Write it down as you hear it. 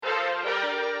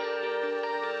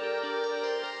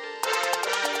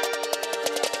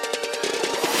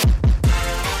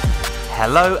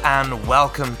Hello and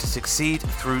welcome to Succeed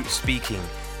Through Speaking,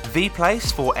 the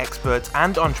place for experts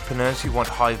and entrepreneurs who want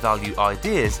high-value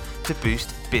ideas to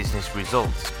boost business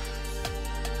results.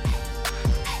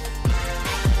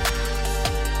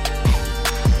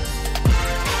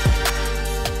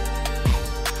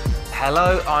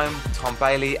 Hello, I'm Tom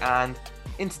Bailey, and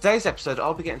in today's episode,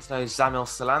 I'll be getting to know Zamil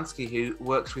Solansky, who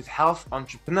works with health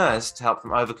entrepreneurs to help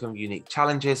them overcome unique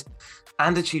challenges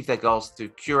and achieve their goals through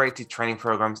curated training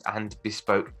programs and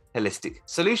bespoke holistic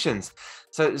solutions.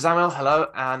 So Zamil, hello,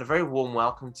 and a very warm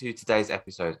welcome to today's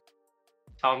episode.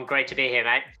 Tom, great to be here,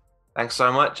 mate. Thanks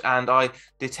so much. And I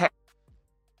detect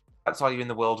that's are you in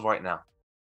the world right now?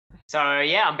 So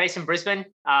yeah, I'm based in Brisbane,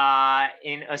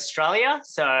 in Australia.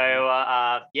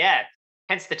 So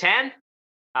hence the tan.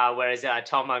 Whereas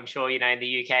Tom, I'm sure you know in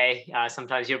the UK,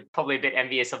 sometimes you're probably a bit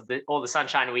envious of all the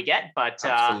sunshine we get. But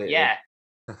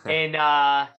in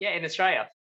Australia.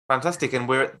 Fantastic, and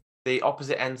we're at the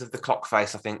opposite ends of the clock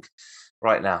face, I think,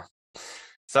 right now.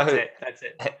 So that's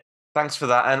it. Thanks for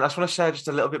that. And I just want to share just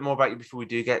a little bit more about you before we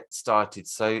do get started.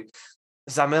 So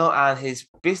Zamil and his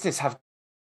business have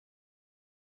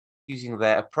using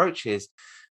their approaches,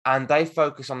 and they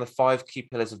focus on the 5 key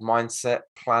pillars of mindset,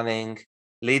 planning,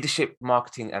 leadership,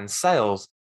 marketing, and sales,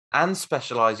 and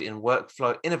specialize in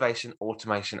workflow, innovation,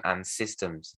 automation, and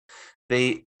systems.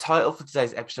 The title for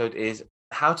today's episode is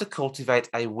How to Cultivate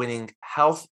a Winning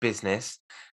Health Business,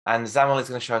 and Zamil is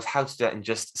going to show us how to do that in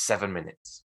just 7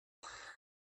 minutes.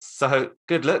 So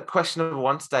good luck. Question number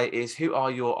 1 today is, who are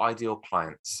your ideal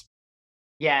clients?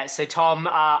 Yeah, so Tom,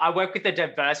 I work with a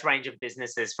diverse range of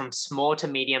businesses, from small to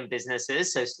medium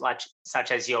businesses, so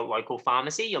such as your local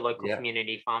pharmacy, your local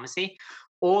community pharmacy,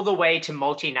 all the way to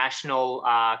multinational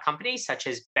companies such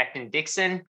as Becton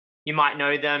Dixon. You might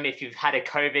know them if you've had a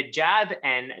COVID jab,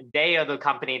 and they are the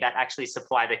company that actually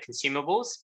supply the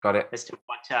consumables. Got it. As to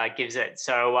what gives it.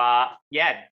 So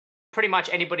pretty much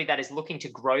anybody that is looking to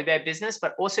grow their business,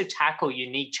 but also tackle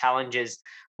unique challenges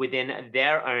within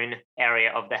their own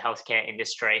area of the healthcare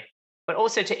industry, but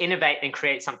also to innovate and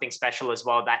create something special as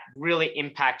well that really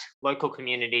impact local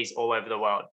communities all over the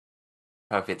world.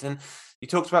 Perfect. And you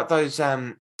talked about those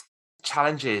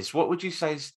challenges. What would you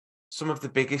say is some of the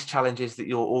biggest challenges that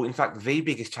or in fact, the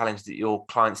biggest challenge that your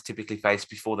clients typically face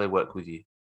before they work with you?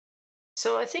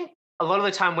 So I think a lot of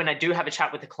the time when I do have a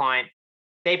chat with a client,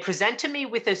 they present to me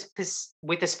with a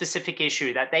specific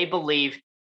issue that they believe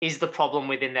is the problem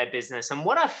within their business. And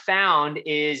what I've found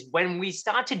is when we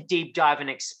start to deep dive and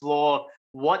explore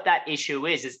what that issue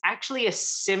is, it's actually a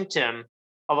symptom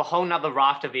of a whole nother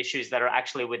raft of issues that are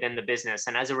actually within the business.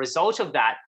 And as a result of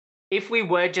that, if we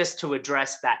were just to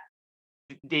address that,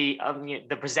 the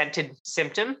presented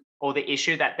symptom or the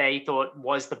issue that they thought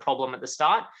was the problem at the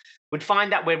start, we'd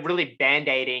find that we're really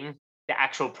band-aiding the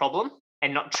actual problem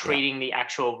and not treating the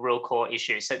actual real core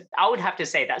issue. So I would have to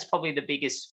say that's probably the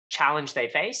biggest challenge they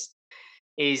face,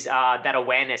 is that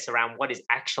awareness around what is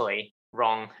actually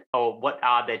wrong or what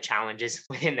are the challenges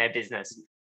within their business.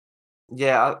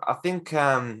 Yeah, I think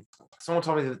someone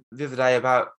told me the other day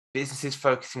about businesses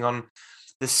focusing on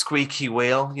the squeaky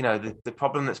wheel, you know, the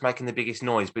problem that's making the biggest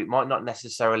noise, but it might not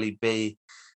necessarily be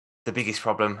the biggest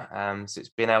problem. So it's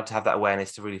being able to have that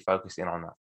awareness to really focus in on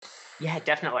that. Yeah,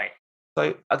 definitely.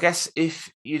 So I guess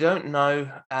if you don't know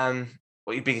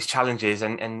what your biggest challenge is,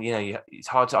 and you know it's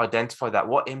hard to identify that,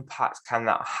 what impact can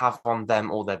that have on them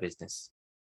or their business?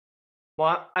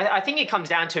 Well, I think it comes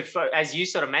down to, as you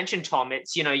sort of mentioned, Tom,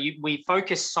 it's, we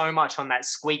focus so much on that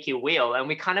squeaky wheel and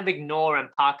we kind of ignore and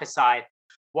park aside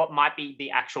what might be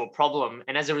the actual problem.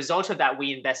 And as a result of that,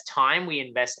 we invest time, we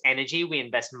invest energy, we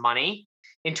invest money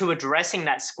into addressing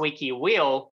that squeaky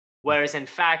wheel. Whereas in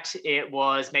fact, it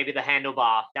was maybe the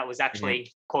handlebar that was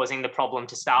actually causing the problem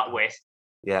to start with.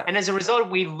 Yeah. And as a result,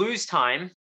 we lose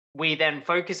time. We then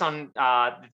focus on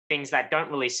things that don't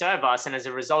really serve us. And as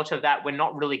a result of that, we're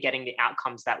not really getting the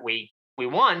outcomes that we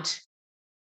want.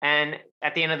 And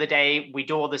at the end of the day, we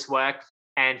do all this work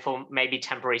and for maybe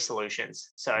temporary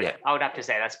solutions. So I would have to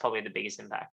say that's probably the biggest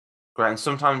impact. Great. And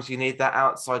sometimes you need that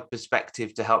outside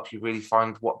perspective to help you really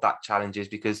find what that challenge is,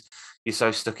 because you're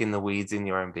so stuck in the weeds in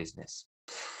your own business.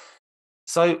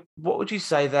 So what would you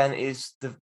say then is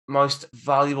the most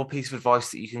valuable piece of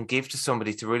advice that you can give to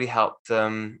somebody to really help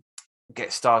them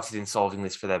get started in solving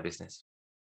this for their business?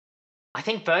 I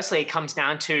think firstly, it comes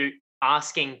down to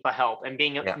asking for help and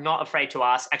being not afraid to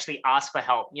actually ask for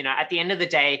help. At the end of the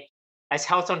day, as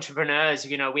health entrepreneurs,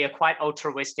 we are quite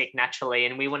altruistic naturally,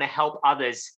 and we want to help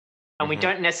others. And we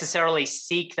don't necessarily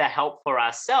seek the help for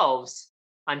ourselves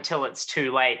until it's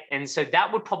too late. And so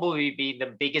that would probably be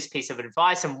the biggest piece of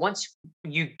advice. And once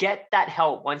you get that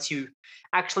help, once you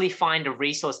actually find a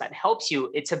resource that helps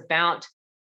you, it's about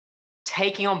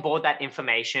taking on board that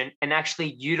information and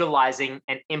actually utilizing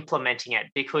and implementing it.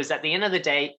 Because at the end of the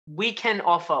day, we can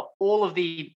offer all of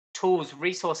the tools,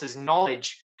 resources,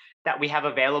 knowledge that we have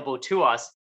available to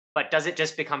us. But does it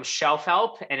just become shelf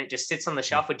help and it just sits on the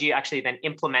shelf, or do you actually then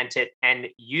implement it and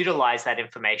utilize that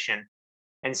information?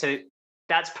 And so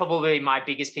that's probably my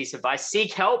biggest piece of advice.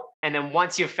 Seek help. And then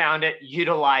once you've found it,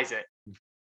 utilize it.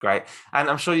 Great. And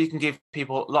I'm sure you can give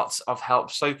people lots of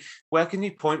help. So where can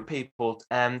you point people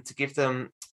to give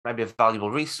them maybe a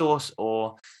valuable resource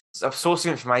or a source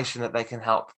of information that they can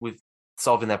help with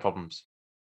solving their problems?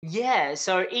 Yeah.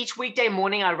 So each weekday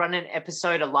morning, I run an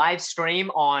episode, a live stream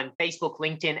on Facebook,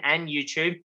 LinkedIn, and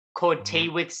YouTube called Tea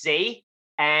with Z.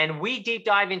 And we deep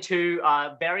dive into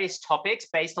various topics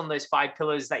based on those 5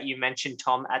 pillars that you mentioned,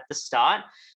 Tom, at the start.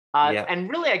 And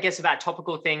really, I guess, about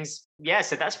topical things. Yeah,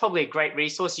 so that's probably a great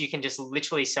resource. You can just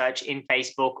literally search in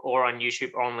Facebook or on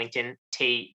YouTube or on LinkedIn,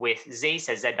 Tea with Z,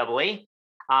 so Z-E-E.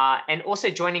 And also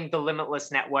joining the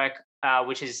Limitless Network,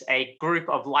 which is a group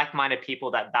of like-minded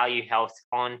people that value health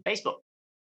on Facebook.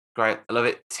 Great. I love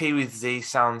it. Tea with Z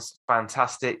sounds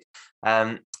fantastic.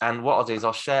 And what I'll do is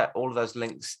I'll share all of those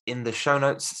links in the show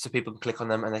notes so people can click on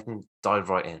them and they can dive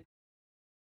right in.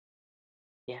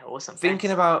 Yeah, awesome. Thinking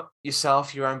Thanks. about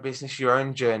yourself, your own business, your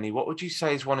own journey, what would you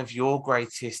say is one of your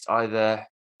greatest either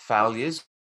failures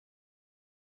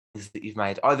that you've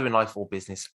made, either in life or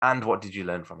business, and what did you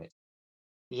learn from it?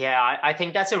 Yeah, I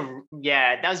think that's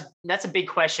a big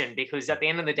question, because at the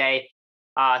end of the day,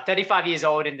 35 years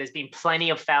old, and there's been plenty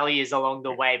of failures along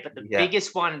the way. But the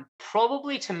biggest one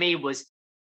probably to me was,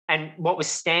 and what was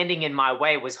standing in my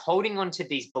way, was holding on to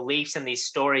these beliefs and these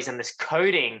stories and this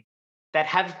coding that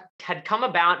had come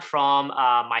about from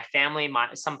my family,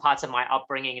 some parts of my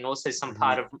upbringing, and also some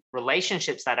part of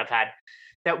relationships that I've had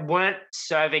that weren't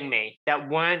serving me, that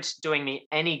weren't doing me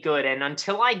any good. And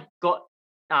until I got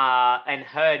and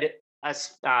heard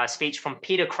a speech from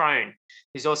Peter Crone,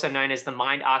 who's also known as the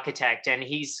Mind Architect, and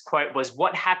his quote was,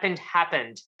 "What happened,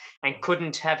 happened, and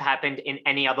couldn't have happened in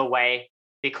any other way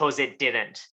because it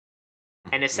didn't."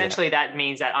 And essentially that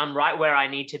means that I'm right where I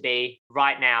need to be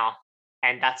right now.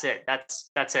 And that's it.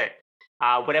 That's it.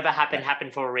 Whatever happened,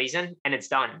 happened for a reason, and it's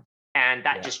done. And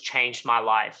that just changed my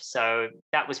life. So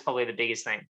that was probably the biggest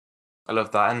thing. I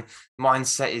love that. And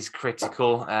mindset is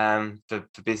critical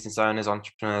for business owners,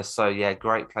 entrepreneurs. So yeah,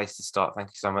 great place to start. Thank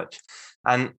you so much.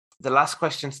 And the last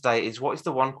question today is, what is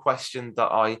the one question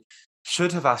that I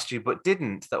should have asked you but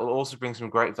didn't, that will also bring some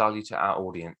great value to our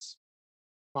audience?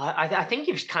 Well, I think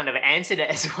you've kind of answered it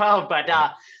as well. But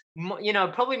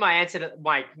probably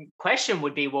my question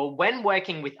would be, well, when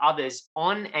working with others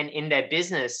on and in their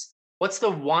business, what's the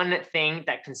one thing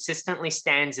that consistently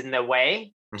stands in their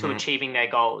way to achieving their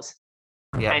goals?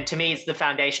 Yeah. And to me, it's the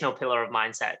foundational pillar of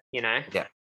mindset, Yeah.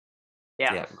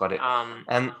 Yeah, got it.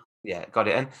 Got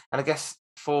it. And I guess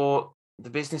for the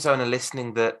business owner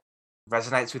listening that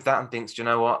resonates with that and thinks, do you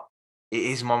know what? It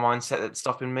is my mindset that's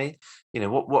stopping me.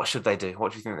 What should they do?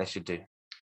 What do you think they should do?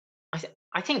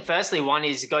 I think firstly, one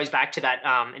is, it goes back to that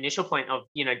initial point of,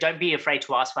 don't be afraid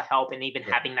to ask for help, and even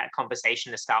having that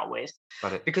conversation to start with.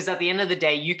 Got it. Because at the end of the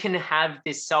day, you can have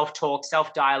this self-talk,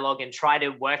 self-dialogue, and try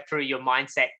to work through your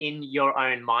mindset in your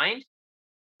own mind.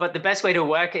 But the best way to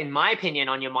work, in my opinion,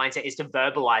 on your mindset is to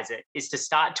verbalize it, is to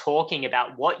start talking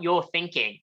about what you're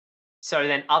thinking, so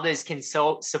then others can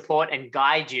support and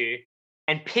guide you,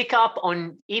 and pick up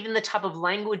on even the type of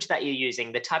language that you're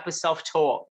using, the type of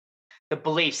self-talk, the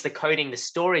beliefs, the coding, the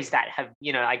stories that have,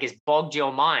 I guess, bogged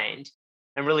your mind,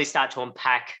 and really start to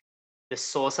unpack the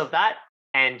source of that,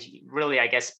 and really, I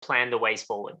guess, plan the ways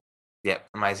forward. Yeah,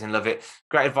 amazing. Love it.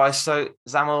 Great advice. So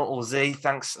Zamal, or Z,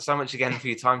 thanks so much again for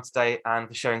your time today and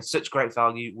for sharing such great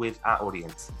value with our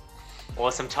audience.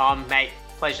 Awesome, Tom, mate.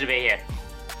 Pleasure to be here.